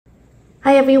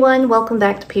Hi everyone, welcome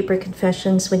back to Paper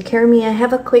Confessions with Kermi. I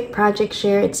have a quick project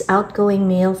share. It's Outgoing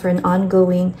Mail for an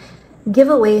ongoing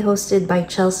giveaway hosted by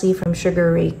Chelsea from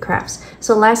Sugar Ray Crafts.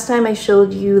 So last time I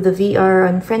showed you the VR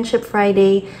on Friendship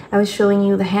Friday. I was showing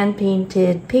you the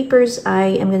hand-painted papers I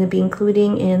am going to be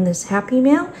including in this Happy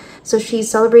Mail. So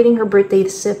she's celebrating her birthday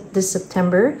this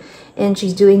September, and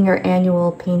she's doing her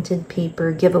annual painted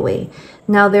paper giveaway.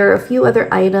 Now there are a few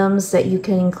other items that you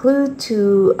can include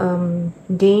to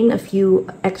gain a few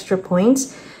extra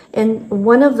points. And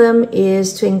one of them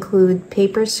is to include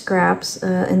paper scraps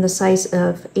in the size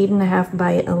of 8.5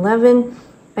 by 11.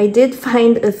 I did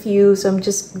find a few, so I'm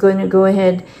just going to go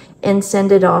ahead and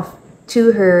send it off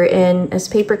to her. And as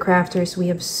paper crafters, we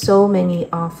have so many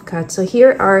offcuts. So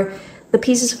here are the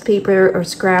pieces of paper or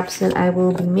scraps that I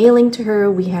will be mailing to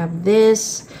her. We have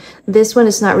this. This one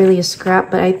is not really a scrap,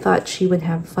 but I thought she would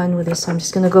have fun with this. So I'm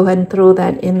just going to go ahead and throw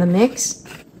that in the mix.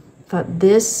 Thought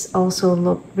this also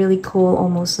looked really cool,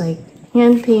 almost like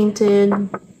hand painted.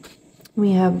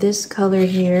 We have this color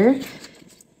here.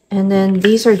 And then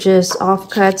these are just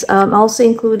offcuts. Also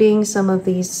including some of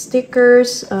these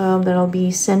stickers that I'll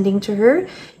be sending to her.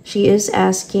 She is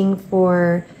asking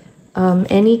for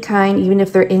any kind, even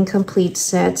if they're incomplete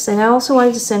sets. And I also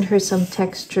wanted to send her some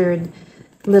textured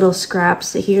little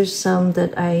scraps. Here's some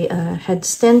that I had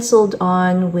stenciled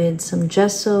on with some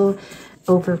gesso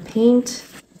over paint.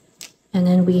 And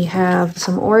then we have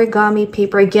some origami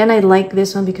paper. Again, I like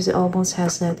this one because it almost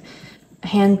has that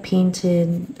hand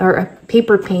painted or a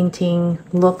paper painting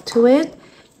look to it.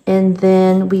 And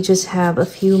then we just have a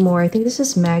few more. I think this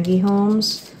is Maggie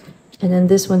Holmes. And then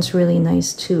this one's really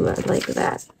nice too. I like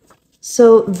that.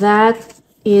 So that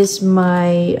is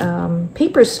my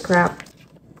paper scrap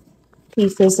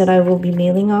pieces that I will be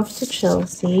mailing off to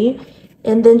Chelsea.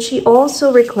 And then she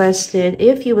also requested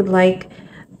if you would like,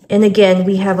 and again,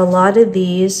 we have a lot of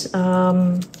these,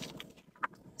 some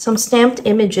stamped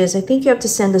images. I think you have to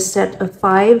send a set of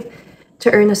 5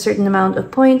 to earn a certain amount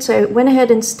of points. So I went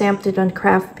ahead and stamped it on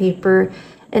craft paper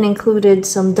and included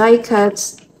some die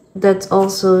cuts that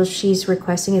also she's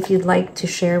requesting if you'd like to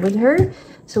share with her.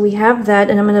 So we have that,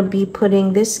 and I'm going to be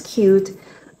putting this cute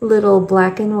little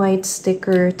black and white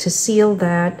sticker to seal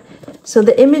that. So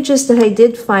the images that I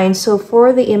did find, so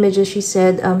for the images, she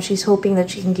said she's hoping that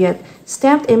she can get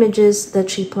stamped images that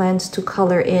she plans to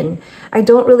color in. I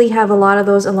don't really have a lot of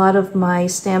those. A lot of my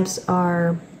stamps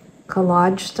are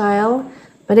collage style.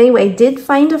 But anyway, I did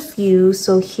find a few,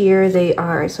 so here they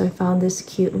are. So I found this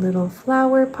cute little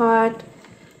flower pot.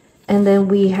 And then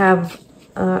we have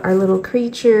our little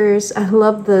creatures. I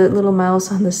love the little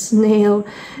mouse on the snail.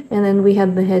 And then we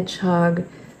have the hedgehog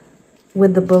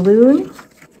with the balloon.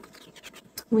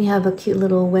 We have a cute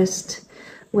little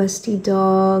Westie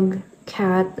dog,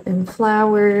 cat, and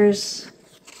flowers.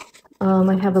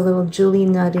 I have a little Julie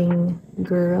nutting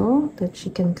girl that she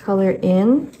can color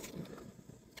in.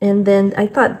 And then I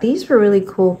thought these were really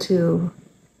cool too.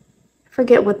 I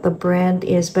forget what the brand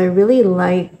is, but I really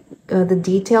like the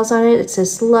details on it. It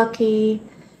says Lucky.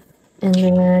 And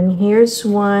then here's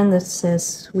one that says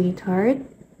Sweetheart.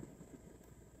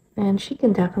 And she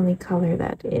can definitely color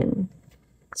that in.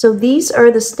 So these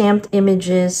are the stamped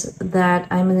images that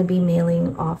I'm going to be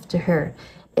mailing off to her.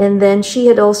 And then she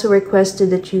had also requested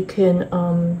that you can,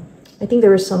 I think there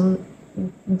were some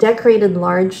decorated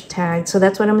large tags. So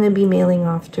that's what I'm going to be mailing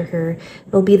off to her.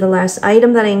 It'll be the last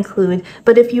item that I include.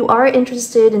 But if you are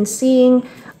interested in seeing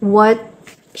what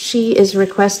she is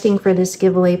requesting for this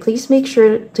giveaway, please make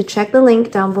sure to check the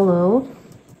link down below.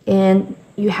 And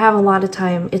you have a lot of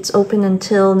time. It's open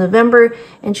until November,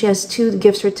 and she has 2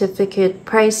 gift certificate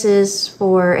prices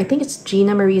for, I think it's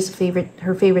Gina Marie's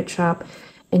her favorite shop,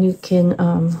 and you can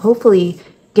hopefully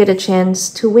get a chance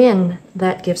to win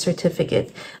that gift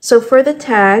certificate. So for the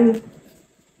tag,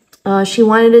 she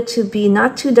wanted it to be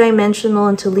not two-dimensional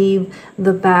and to leave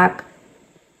the back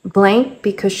blank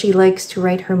because she likes to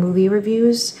write her movie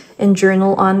reviews and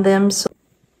journal on them.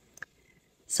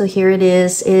 So here it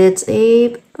is. It's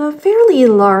a fairly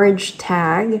large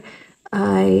tag.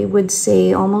 I would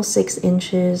say almost 6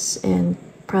 inches and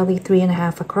probably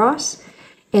 3.5 across.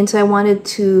 And so I wanted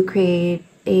to create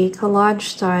a collage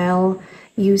style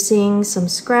using some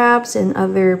scraps and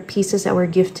other pieces that were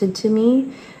gifted to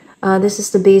me. This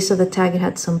is the base of the tag. It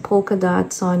had some polka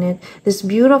dots on it. This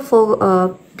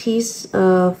beautiful piece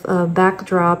of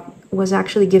backdrop was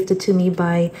actually gifted to me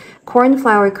by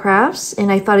Cornflower Crafts, and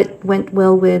I thought it went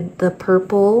well with the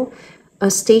purple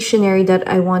stationery that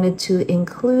I wanted to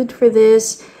include for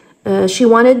this. She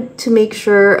wanted to make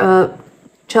sure,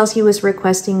 Chelsea was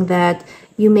requesting that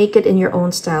you make it in your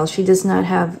own style. She does not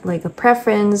have like a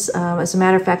preference. As a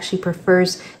matter of fact, she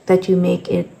prefers that you make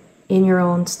it in your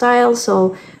own style.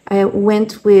 So I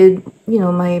went with, you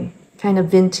know, my kind of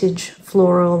vintage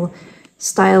floral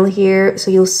style here. So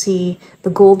you'll see the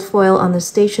gold foil on the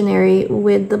stationery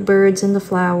with the birds and the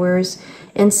flowers.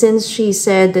 And since she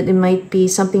said that it might be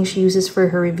something she uses for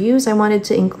her reviews, I wanted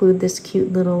to include this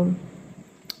cute little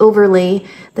overlay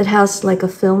that has like a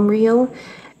film reel.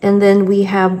 And then we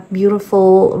have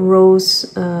beautiful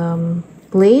rose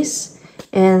lace.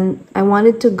 And I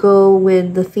wanted to go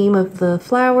with the theme of the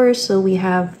flowers. So we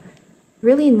have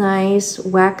really nice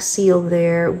wax seal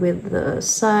there with the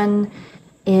sun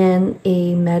and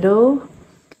a meadow.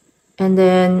 And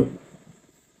then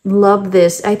love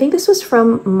this. I think this was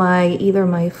from either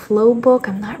my flow book.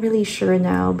 I'm not really sure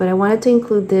now, but I wanted to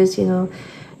include this, you know,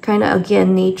 kind of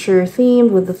again nature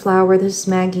themed with the flower. This is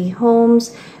Maggie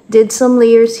Holmes. Did some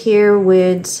layers here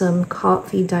with some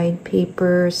coffee dyed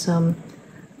paper, some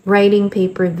writing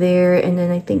paper there, and then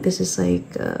I think this is like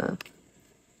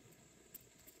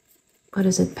what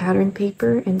is it, pattern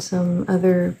paper, and some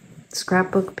other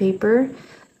scrapbook paper.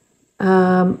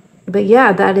 But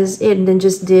yeah, that is it. And then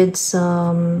just did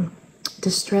some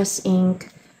distress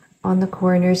ink on the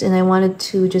corners, and I wanted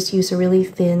to just use a really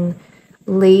thin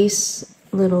lace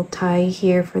little tie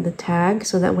here for the tag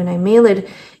so that when I mail it,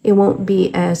 it won't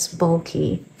be as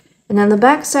bulky. And on the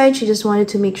back side, she just wanted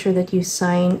to make sure that you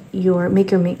sign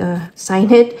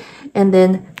sign it and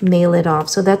then mail it off.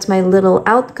 So that's my little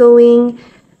outgoing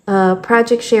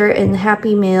project share and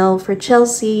happy mail for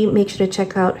Chelsea. Make sure to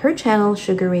check out her channel,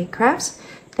 Sugar Ray Crafts.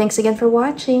 Thanks again for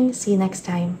watching. See you next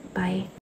time. Bye.